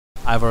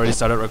I've already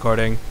started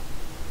recording.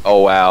 Oh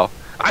wow.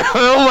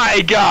 Oh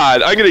my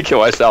god, I'm gonna kill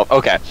myself.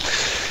 Okay.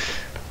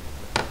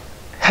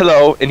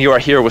 Hello, and you are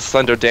here with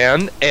Slender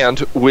Dan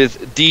and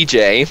with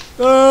DJ.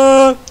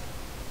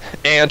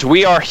 And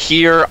we are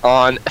here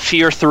on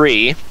F.E.A.R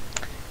 3.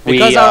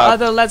 Because our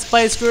other Let's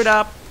Play screwed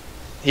up.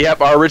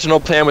 Yep, our original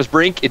plan was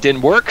Brink. It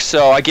didn't work,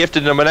 so I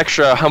gifted him an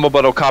extra Humble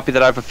Bundle copy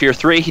that I have of F.E.A.R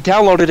 3. He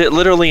downloaded it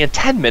literally in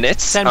 10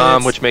 minutes. 10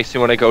 minutes. Which makes me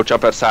want to go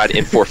jump outside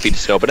in 4 feet of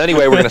snow. But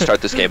anyway, we're going to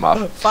start this game off.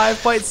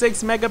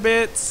 5.6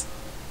 megabits.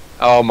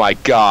 Oh my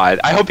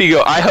god. I hope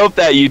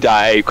that you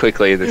die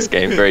quickly in this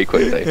game, very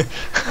quickly.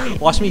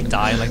 Watch me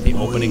die in like the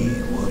opening.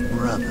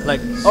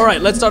 Like, alright,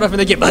 let's start off in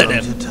the game.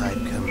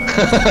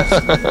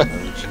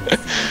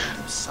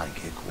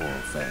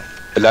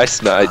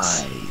 Nice.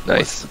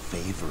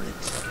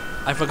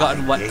 I've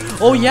forgotten what.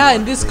 Oh yeah,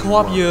 in this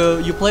co-op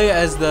you play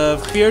as the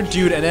F.E.A.R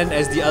dude and then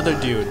as the other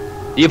dude.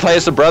 You play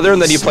as the brother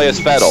and then you play as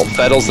F.E.A.R.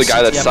 F.E.A.R.'s the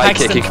guy that's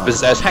psychic. He can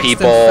possess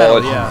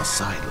people. Yeah.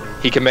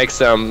 He can make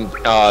them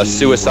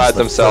suicide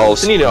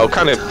themselves, and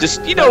kind of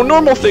just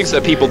normal things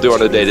that people do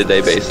on a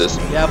day-to-day basis.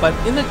 Yeah, but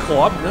in the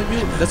co-op,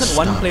 doesn't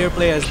one player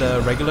play as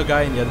the regular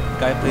guy and the other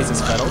guy plays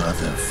as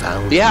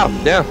F.E.A.R? Yeah.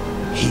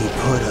 He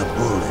put a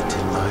bullet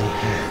in my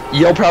head.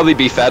 You'll probably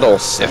be F.E.A.R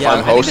if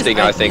I'm hosting.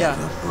 I think. Yeah,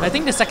 I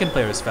think the second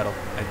player is F.E.A.R.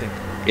 I think.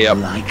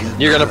 Yep.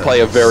 You're gonna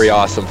play a very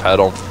awesome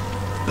F.E.A.R.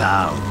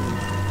 Bound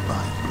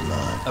by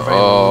blood. A very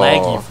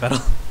laggy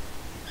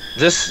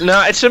F.E.A.R.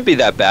 No, it shouldn't be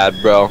that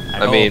bad, bro.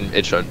 I mean,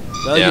 it shouldn't.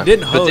 Well, you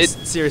didn't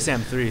host Serious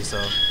Sam 3,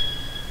 so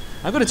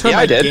I'm gonna turn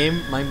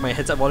my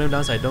headset volume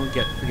down so I don't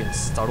get freaking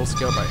startle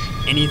scared by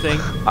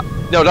anything.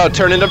 No,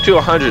 turn it up to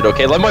 100,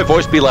 okay? Let my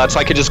voice be loud so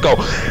I can just go,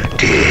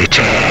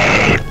 DJ.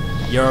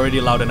 You're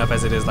already loud enough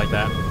as it is like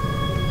that.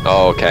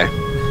 Oh, okay.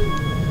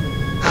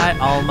 Hi,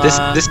 Alma.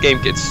 This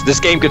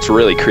game gets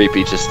really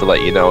creepy, just to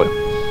let you know.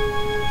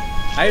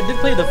 I did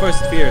play the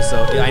first F.E.A.R,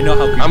 so yeah, I know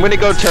how creepy. I'm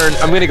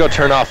gonna go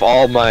turn off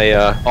all my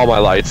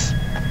lights.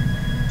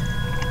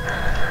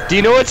 Do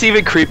you know what's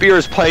even creepier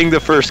is playing the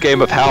first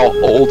game of how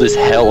old as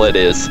hell it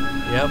is?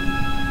 Yep.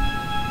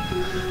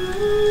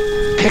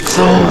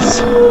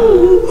 Pixels!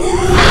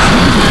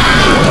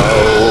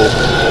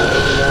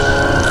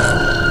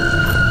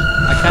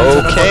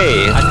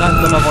 Okay. I can't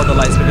turn off all the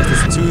lights because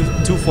it's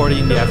 2:40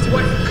 in the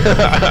afternoon.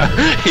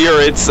 Here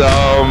it's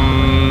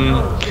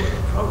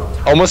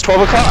almost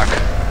 12 o'clock.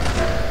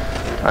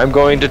 I'm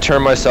going to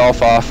turn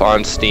myself off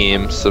on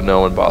Steam so no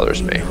one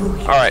bothers me.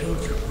 Alright.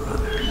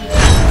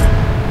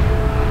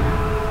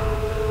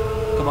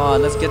 Come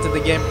on, let's get to the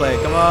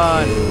gameplay. Come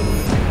on.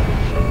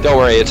 Don't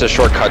worry, it's a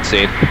short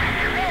cutscene.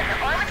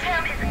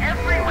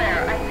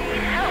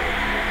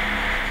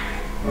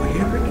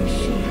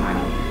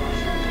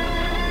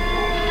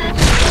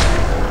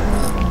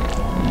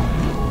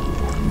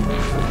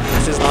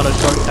 This is not a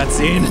short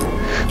cutscene.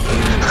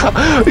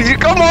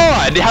 Come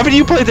on! Haven't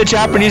you played the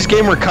Japanese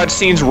game where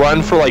cutscenes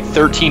run for like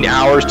 13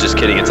 hours? Just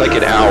kidding, it's like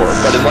an hour.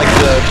 But in like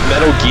the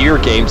Metal Gear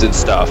games and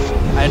stuff.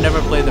 I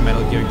never played the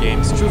Metal Gear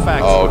games. True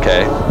facts. Oh,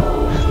 okay.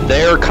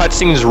 Their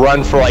cutscenes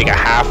run for like a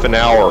half an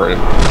hour in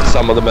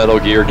some of the Metal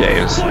Gear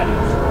games.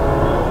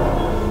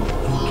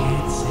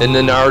 In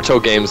the Naruto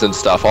games and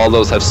stuff, all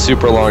those have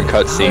super long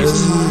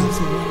cutscenes.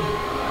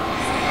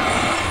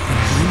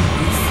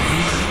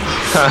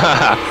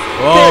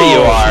 There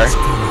you are.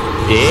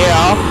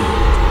 Yeah.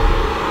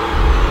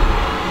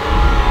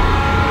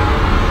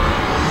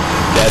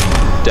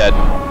 Dead.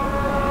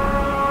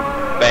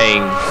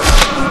 Bang.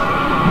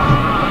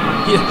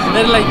 Yeah,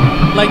 then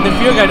like the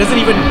F.E.A.R guy doesn't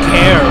even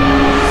care.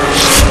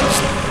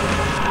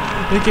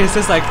 Okay, it's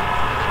just like,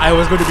 I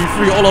was going to be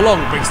free all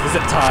along, breaks the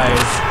zip ties.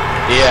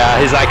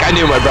 Yeah, he's like, I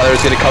knew my brother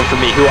was going to come for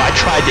me, who I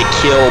tried to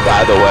kill,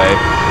 by the way.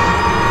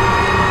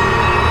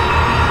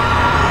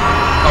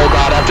 Oh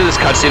god, after this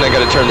cutscene I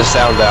gotta turn the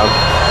sound down.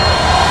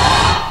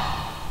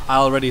 I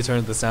already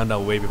turned the sound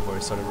down way before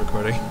we started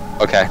recording.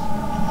 Okay.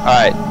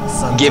 Alright,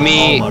 give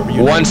me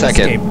 1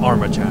 second.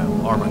 Armor camp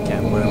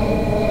will.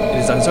 It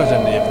is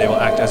uncertain if they will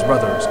act as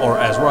brothers or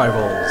as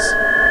rivals.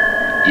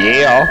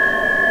 Yeah.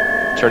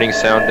 Turning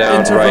sound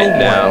down right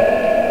now.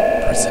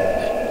 Person.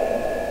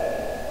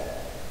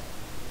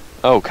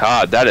 Oh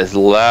god, that is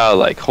loud,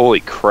 like holy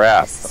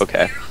crap.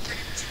 Okay.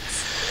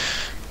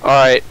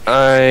 Alright,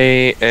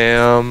 I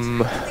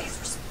am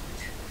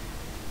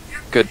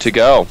good to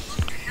go.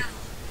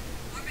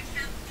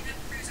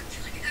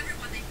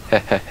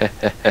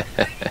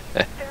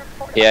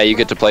 Yeah, you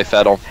get to play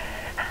F.E.A.R.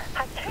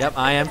 Yep,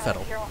 I am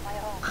F.E.A.R.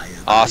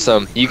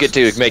 Awesome. You get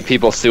to make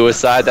people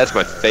suicide. That's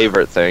my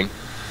favorite thing.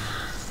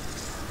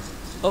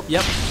 Oh,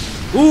 yep.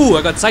 Ooh,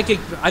 I got psychic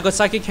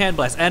hand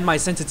blast, and my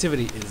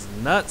sensitivity is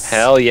nuts.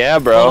 Hell yeah,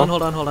 bro.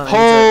 Hold on. I need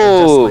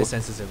to adjust my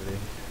sensitivity.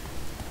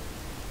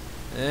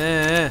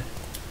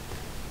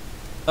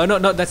 Oh no,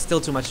 that's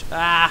still too much.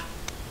 Ah.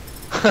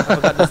 I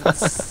forgot to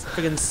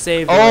freaking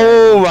save.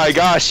 Oh my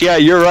gosh, yeah,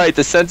 you're right.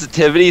 The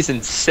sensitivity is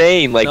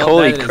insane. Like,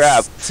 holy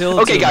crap.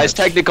 Okay, guys,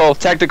 technical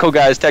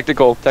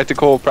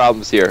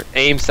problems here.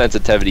 Aim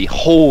sensitivity.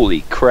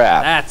 Holy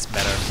crap. That's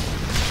better.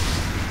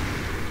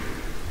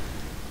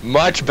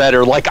 Much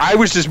better. Like I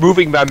was just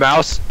moving my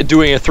mouse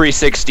doing a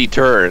 360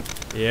 turn.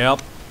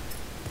 Yep.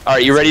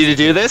 Alright, you ready to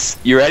do this?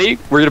 You ready?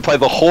 We're gonna play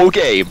the whole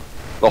game.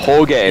 The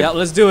whole game. Yeah,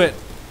 let's do it.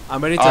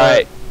 I'm ready to...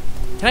 Alright.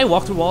 Can I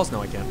walk through walls?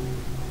 No, I can't.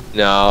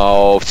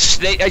 No.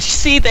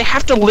 See, they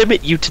have to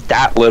limit you to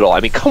that little. I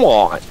mean, come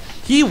on.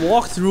 He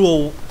walked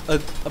through a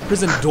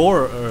prison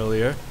door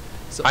earlier.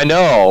 So I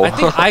know. I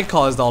think I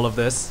caused all of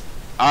this.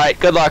 Alright,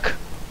 good luck.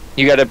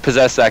 You gotta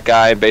possess that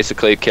guy and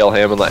basically kill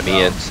him and let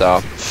me in,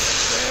 so.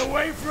 Stay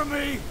away from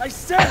me! I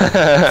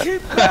said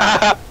keep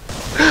back!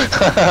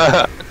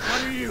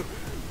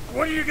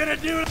 What are you gonna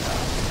do?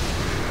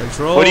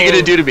 Control. What are you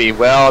gonna do to me?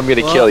 Well, I'm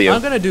gonna kill you.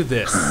 I'm gonna do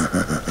this.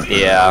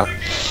 Yeah.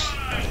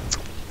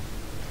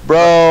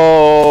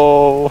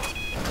 Bro.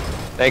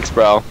 Thanks,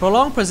 bro.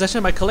 Prolong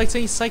possession by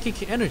collecting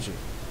psychic energy.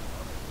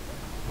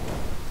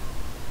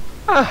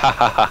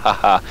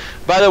 By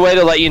the way,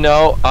 to let you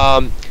know,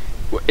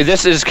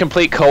 this is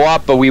complete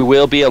co-op, but we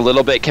will be a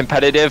little bit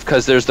competitive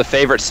because there's the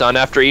favorite son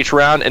after each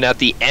round, and at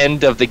the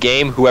end of the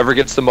game, whoever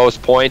gets the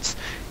most points,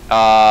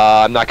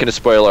 I'm not going to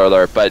spoiler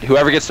alert, but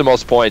whoever gets the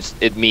most points,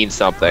 it means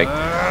something.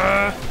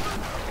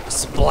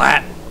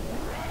 Splat.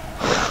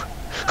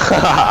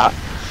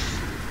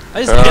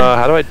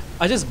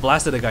 I just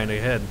blasted a guy in the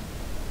head.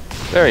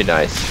 Very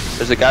nice.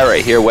 There's a guy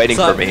right here waiting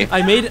for me.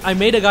 I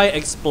made a guy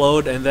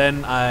explode, and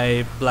then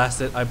I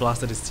blasted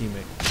his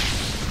teammate.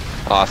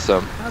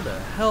 Awesome. How the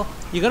hell?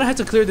 You're gonna have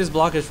to clear this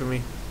blockage for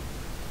me.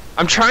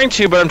 I'm trying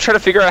to, but I'm trying to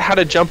figure out how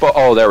to jump.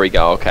 Oh, there we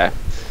go. Okay.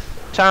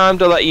 Time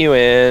to let you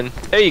in.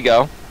 There you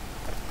go.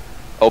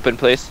 Open,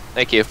 please.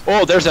 Thank you.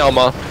 Oh, there's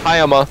Elma. Hi,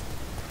 Elma.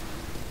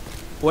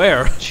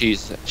 Where? She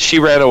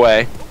ran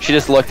away. She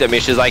just looked at me.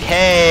 She's like,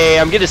 "Hey,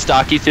 I'm gonna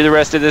stalk you through the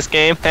rest of this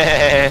game."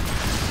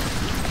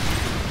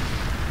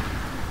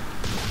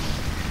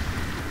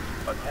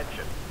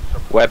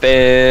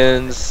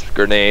 Weapons,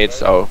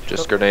 grenades. Oh,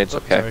 just grenades.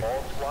 Okay. Sorry.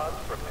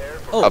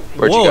 Oh,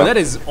 where'd you whoa, go? that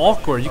is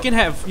awkward. You can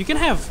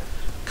have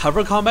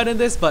cover combat in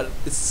this, but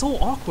it's so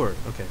awkward.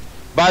 Okay.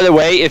 By the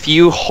way, if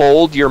you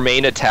hold your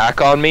main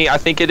attack on me, I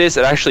think it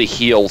actually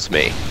heals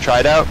me. Try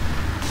it out.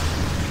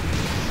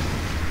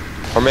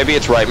 Or maybe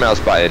it's right mouse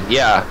button.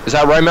 Yeah, is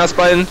that right mouse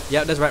button?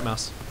 Yeah, that's right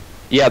mouse.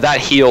 Yeah, that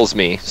heals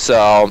me.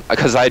 So,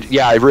 because I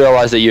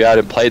realized that you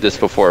hadn't played this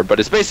before, but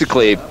it's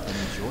basically.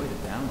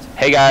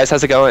 Hey guys,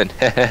 how's it going?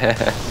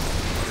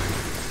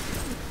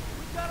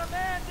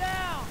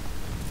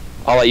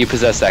 I'll let you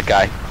possess that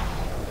guy.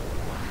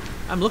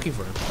 I'm looking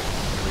for him.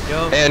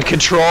 There we go. And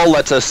control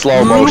lets us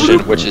slow motion,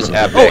 which is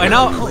epic. Oh, and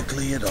now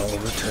Quickly it all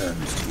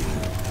returns to you.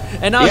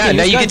 and now yeah,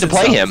 now you get to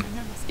play him.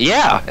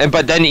 Yeah,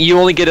 but then you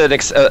only get a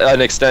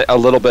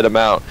little bit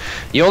amount.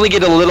 You only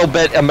get a little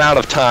bit amount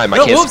of time. I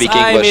can't speak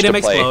English I made him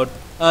to play. explode.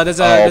 There's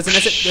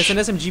an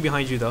SMG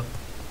behind you though.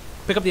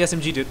 Pick up the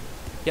SMG, dude.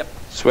 Yep.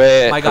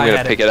 Sweet. My guy I'm gonna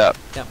had pick it up.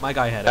 Yeah, my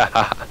guy had it.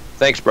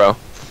 Thanks, bro.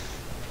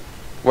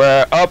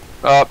 We're up.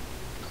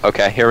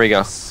 Okay, here we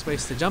go.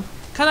 Space to jump.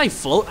 Can I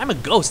float? I'm a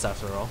ghost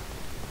after all.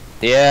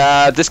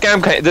 Yeah, this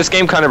game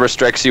kind of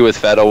restricts you with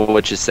F.E.A.R,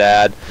 which is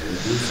sad.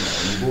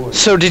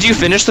 So, did you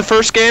finish the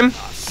first game?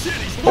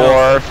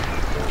 Or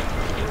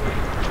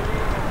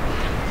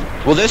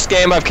well, this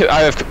game I've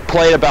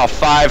played about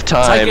 5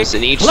 times,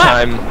 and each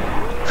time.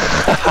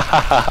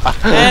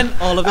 And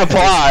all of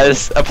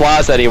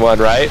applause, anyone,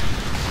 right?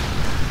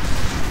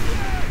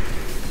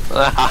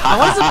 I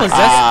want to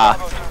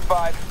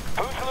possess.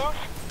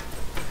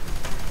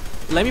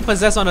 Let me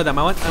possess one of them.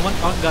 I want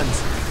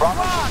guns.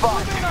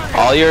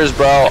 All yours,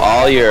 bro.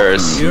 All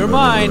yours. You're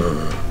mine.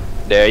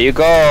 There you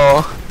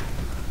go.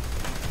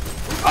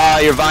 Ah,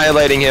 you're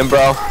violating him,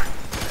 bro.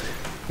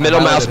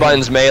 Middle mouse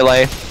button's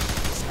melee.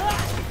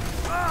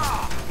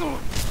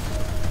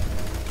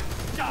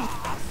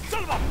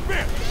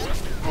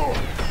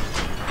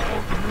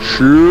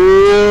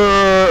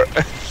 Sure.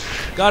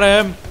 Got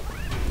him.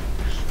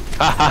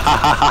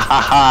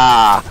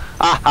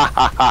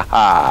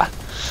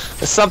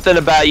 There's something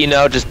about,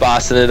 just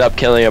bossing it up,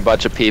 killing a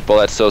bunch of people.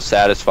 That's so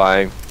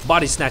satisfying.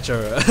 Body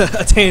snatcher.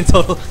 Attain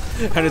total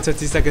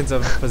 150 seconds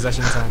of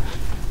possession time.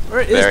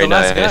 Where is Very the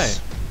last nice.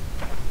 guy?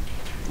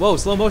 Whoa,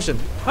 slow motion.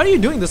 How are you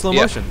doing the slow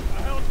motion?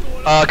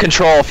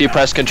 Control, if you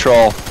press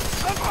control.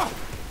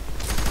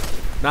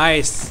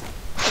 Nice.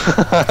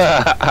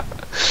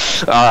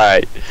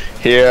 Alright,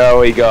 here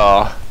we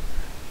go.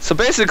 So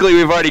basically,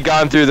 we've already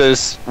gone through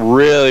this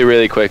really,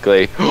 really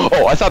quickly.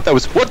 Oh, I thought that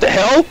was... What the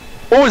hell?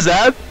 What was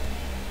that?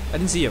 I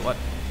didn't see it. What?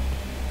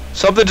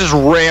 Something just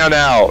ran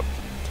out.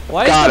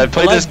 Why God, is I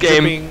played this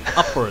game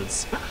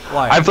upwards?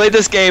 Why? I played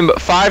this game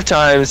 5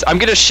 times. I'm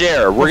gonna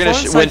share. We're gonna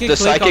with the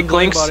psychic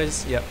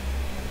links. Yep.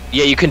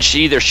 Yeah, you can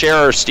either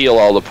share or steal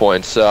all the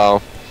points.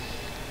 So,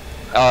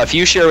 if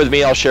you share with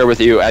me, I'll share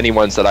with you any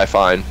ones that I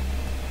find.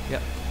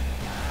 Yep.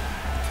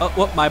 Oh,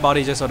 well, my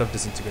body just sort of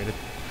disintegrated.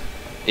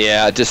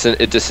 Yeah, it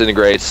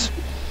disintegrates.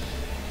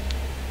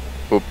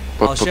 Boop,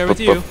 boop, I'll share boop, with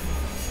boop, you.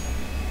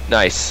 boop.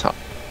 Nice.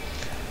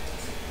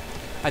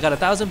 I got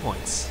 1,000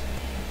 points.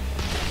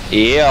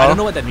 Yeah. I don't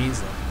know what that means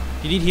though.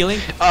 You need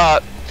healing?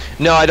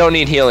 No, I don't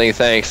need healing,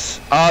 thanks.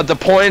 The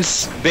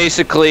points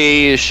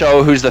basically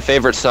show who's the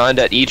favorite son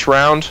at each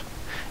round.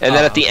 And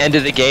then at the end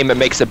of the game, it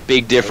makes a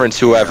big difference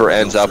whoever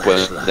ends up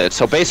with it.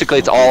 So basically,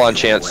 it's all on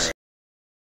chance.